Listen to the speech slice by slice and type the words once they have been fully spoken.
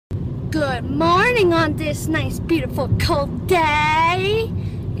Good morning on this nice, beautiful, cold day.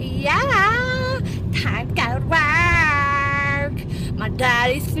 Yeah, time to go to work. My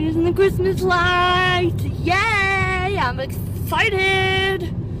daddy's finishing the Christmas lights. Yay, I'm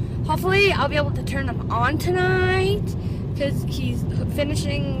excited. Hopefully, I'll be able to turn them on tonight because he's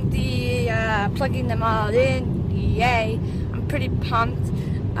finishing the plugging them all in. Yay, I'm pretty pumped.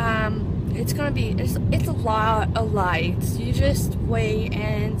 It's gonna be, it's a lot of lights. You just wait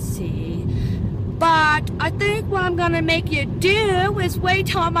and see. But I think what I'm gonna make you do is wait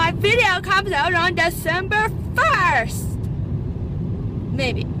till my video comes out on December 1st.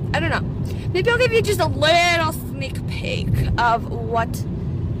 Maybe. I don't know. Maybe I'll give you just a little sneak peek of what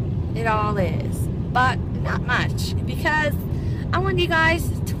it all is. But not much. Because I want you guys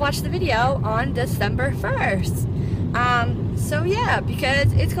to watch the video on December 1st. So yeah,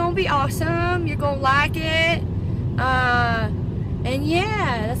 because it's gonna be awesome. You're gonna like it. And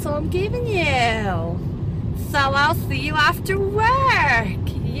yeah, that's all I'm giving you. So I'll see you after work.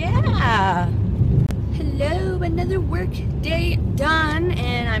 Yeah. Hello, another work day done,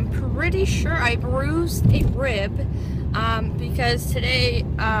 and I'm pretty sure I bruised a rib. Because today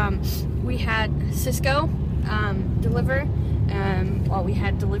we had Cisco deliver. Well, we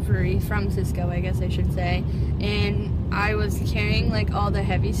had delivery from Cisco, I guess I should say, and I was carrying like all the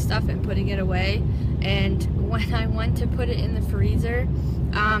heavy stuff and putting it away, and when I went to put it in the freezer,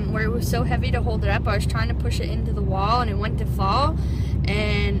 where it was so heavy to hold it up, I was trying to push it into the wall and it went to fall,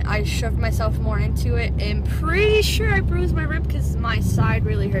 and I shoved myself more into it, and pretty sure I bruised my rib because my side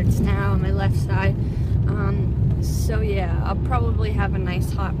really hurts now, on my left side. So yeah, I'll probably have a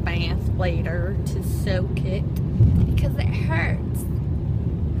nice hot bath later to soak it because it hurts.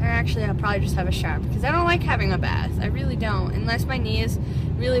 Or actually, I'll probably just have a shower because I don't like having a bath. I really don't. Unless my knee is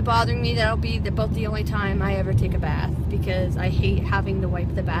really bothering me, that'll be about the only time I ever take a bath because I hate having to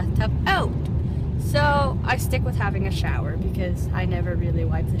wipe the bathtub out. So I stick with having a shower because I never really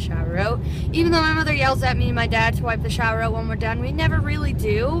wipe the shower out. Even though my mother yells at me and my dad to wipe the shower out when we're done, we never really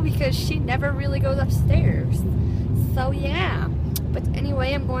do because she never really goes upstairs. So yeah. But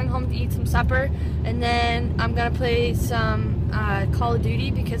anyway, I'm going home to eat some supper, and then I'm gonna play some Call of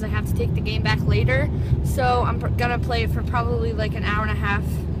Duty because I have to take the game back later. So I'm gonna play it for probably like an hour and a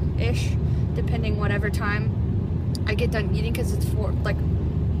half-ish, depending whatever time I get done eating, because it's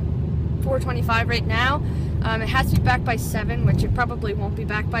 4:25 right now. It has to be back by 7, which it probably won't be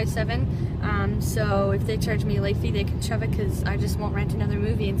back by 7. So if they charge me a late fee, they can shove it because I just won't rent another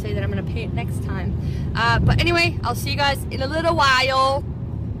movie and say that I'm going to pay it next time. But anyway, I'll see you guys in a little while.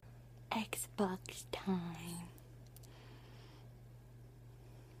 Xbox time.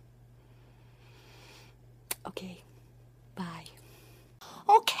 Okay, bye.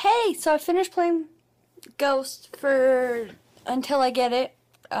 Okay, so I finished playing Ghost until I get it.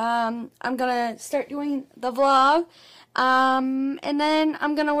 I'm gonna start doing the vlog, and then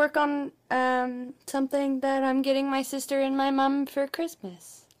I'm gonna work on something that I'm getting my sister and my mom for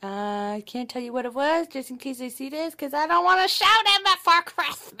Christmas. I can't tell you what it was, just in case they see this, because I don't want to shout at them for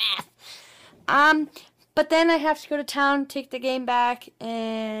Christmas. But then I have to go to town, take the game back,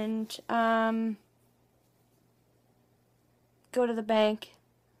 and go to the bank,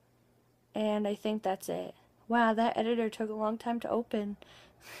 and I think that's it. Wow, that editor took a long time to open.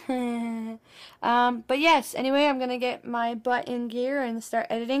 But yes, anyway, I'm gonna get my butt in gear and start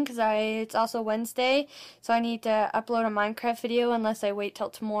editing because it's also Wednesday, so I need to upload a Minecraft video unless I wait till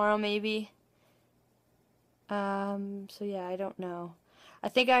tomorrow maybe. So yeah, I don't know. I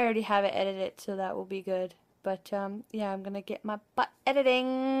think I already have it edited, so that will be good. But yeah, I'm gonna get my butt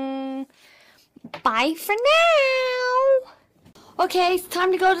editing. Bye for now. Okay, it's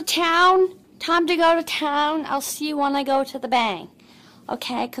time to go to town. Time to go to town. I'll see you when I go to the bank.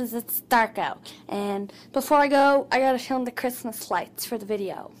 Okay, because it's dark out. And before I go, I gotta film the Christmas lights for the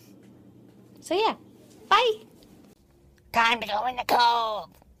video. So yeah, bye. Time to go in the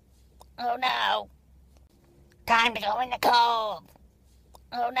cold. Oh no. Time to go in the cold.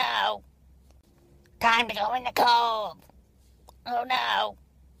 Oh no. Time to go in the cold. Oh no.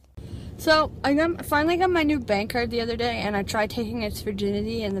 So I finally got my new bank card the other day, and I tried taking its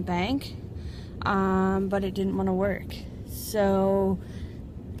virginity in the bank, but it didn't want to work. So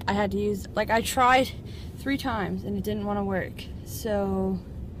I had to use, I tried 3 times and it didn't want to work. So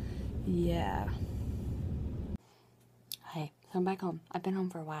yeah. Hey, so I'm back home. I've been home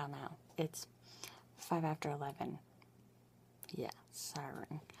for a while now. It's 5 after 11. Yeah,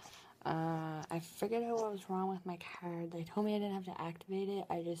 sorry. I figured out what was wrong with my card. They told me I didn't have to activate it.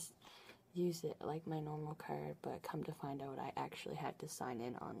 I just used it like my normal card, but come to find out I actually had to sign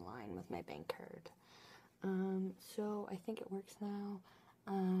in online with my bank card. So I think it works now.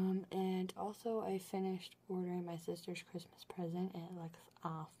 And also I finished ordering my sister's Christmas present, and it looks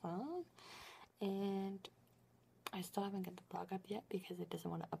awesome. And I still haven't got the vlog up yet because it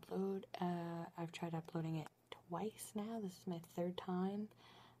doesn't want to upload. I've tried uploading it twice now. This is my third time,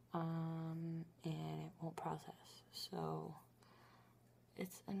 and it won't process. So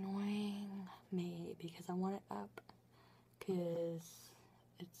it's annoying me because I want it up because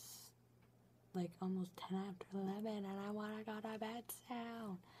it's like almost 10 after 11 and I want to go to bed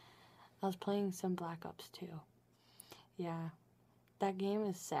soon. I was playing some Black Ops 2. Yeah, that game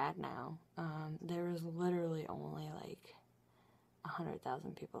is sad now. There was literally only like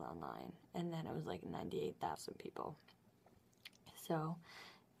 100,000 people online, and then it was like 98,000 people. So,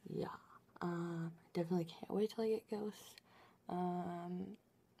 yeah, definitely can't wait till I get Ghosts.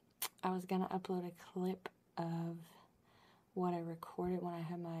 I was gonna upload a clip of what I recorded when I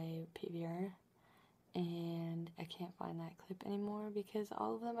had my PVR, and I can't find that clip anymore because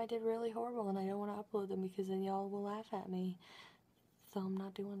all of them I did really horrible, and I don't want to upload them because then y'all will laugh at me. So I'm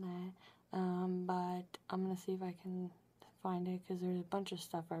not doing that. But I'm gonna see if I can find it because there's a bunch of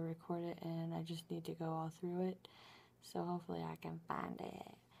stuff I recorded and I just need to go all through it. So hopefully I can find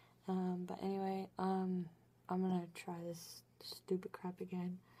it. But anyway, I'm gonna try this stupid crap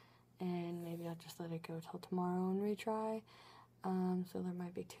again, and maybe I'll just let it go till tomorrow and retry. So there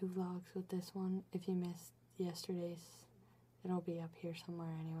might be 2 vlogs with this one. If you missed yesterday's, it'll be up here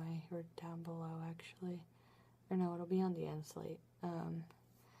somewhere anyway, or down below actually. Or no, it'll be on the end slate.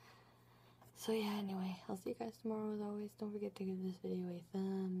 So yeah, anyway, I'll see you guys tomorrow as always. Don't forget to give this video a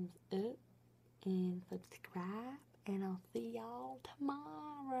thumbs up and subscribe, and I'll see y'all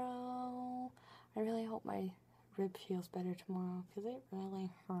tomorrow. I really hope my rib feels better tomorrow because it really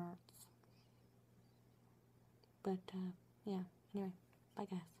hurts. But yeah, anyway, bye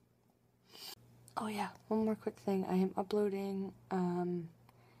guys. Oh yeah, one more quick thing. I am uploading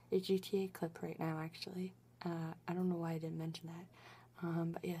a GTA clip right now actually. I don't know why I didn't mention that.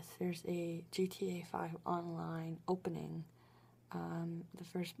 But yes, there's a GTA 5 online opening.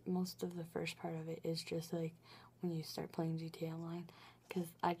 Most of the first part of it is just like when you start playing GTA Online, because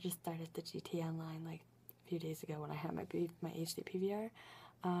I just started the GTA Online like a few days ago when I had my HD PVR.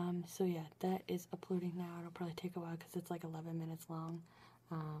 So yeah, that is uploading now. It'll probably take a while because it's like 11 minutes long.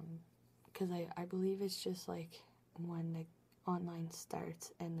 Because I believe it's just like when the online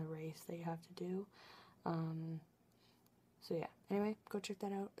starts and the race that you have to do. So yeah, anyway, go check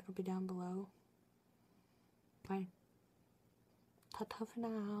that out. It'll be down below. Bye. Ta-ta for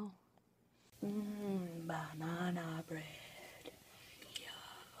now. Banana bread.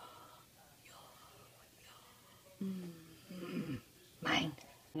 Mine.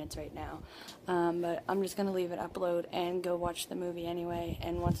 It's right now. But I'm just gonna leave it upload and go watch the movie anyway.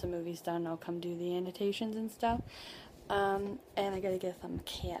 And once the movie's done, I'll come do the annotations and stuff. And I gotta get some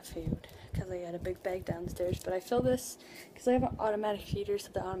cat food because I got a big bag downstairs. But I fill this because I have an automatic feeder, so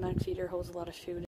the automatic feeder holds a lot of food.